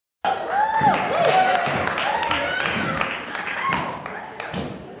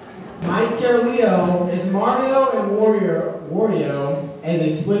hipster Leo is Mario and Wario as a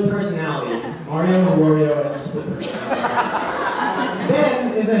split personality. Mario and Wario as a split personality.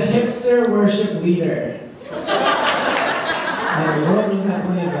 Ben is a hipster worship leader. The world doesn't have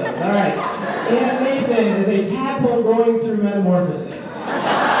plenty of those. Alright. And Nathan is a tadpole going through metamorphosis.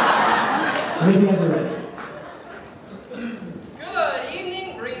 How many of you guys are ready? Good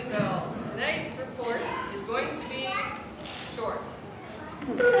evening, Greenville. Tonight's report is going to be short.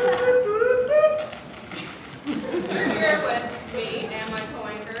 We're here with me and my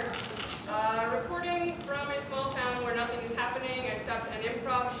co-anchor, reporting from a small town where nothing is happening except an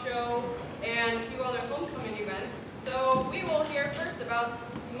improv show and a few other homecoming events. So we will hear first about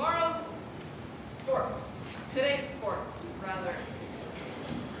tomorrow's sports. Today's sports, rather.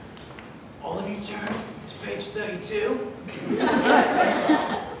 All of you turn to page 32.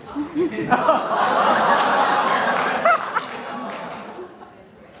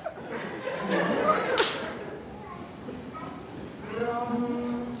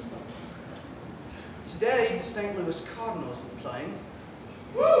 Today, the St. Louis Cardinals were playing.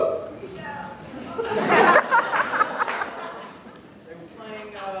 Woo! Yeah. They were playing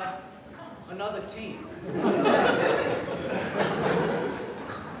another team.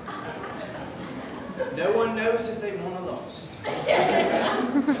 No one knows if they won or lost.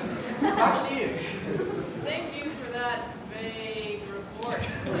 Back to you. Thank you for that vague report.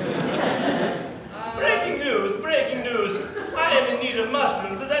 Breaking news, breaking news. I am in need of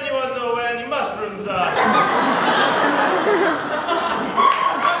mushrooms. Does anyone know where any mushrooms are?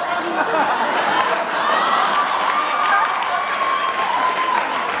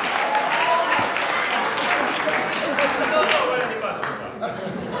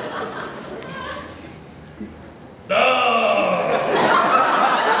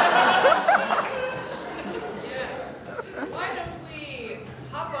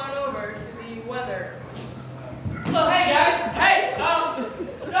 Well, hey guys, hey,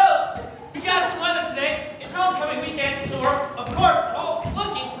 so we got some weather today. It's homecoming weekend, so we're, of course, all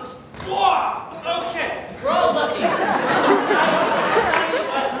looking for. Okay, we're all looking for some nice sunny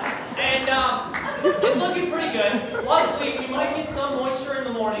weather, and it's looking pretty good. Luckily, we might get some moisture in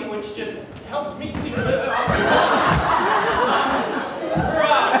the morning, which just helps me.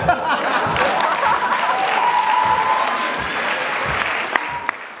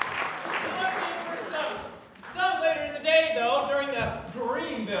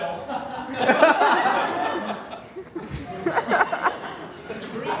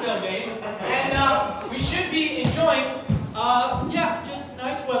 Greenville game, and we should be enjoying, yeah, just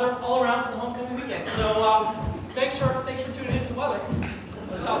nice weather all around for the homecoming weekend. So thanks for tuning in to weather.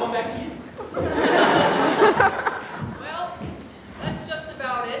 Let's hop on back to you. Well, that's just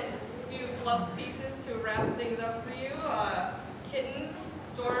about it. A few fluff pieces to wrap things up for you. Kittens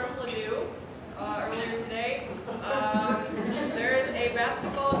stormed Ladue earlier today. There is a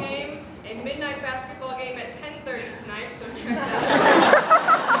basketball game. A midnight basketball game at 10:30 tonight, so check that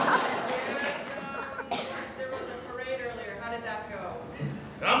out. And there was a parade earlier. How did that go?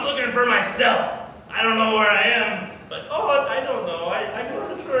 I'm looking for myself. I don't know where I am, but I don't know. I go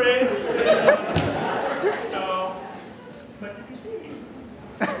to the parade. No, but did you see me?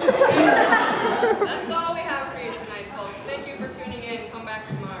 That's all we have for you tonight, folks. Thank you for tuning in. Come back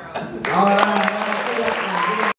tomorrow. All right.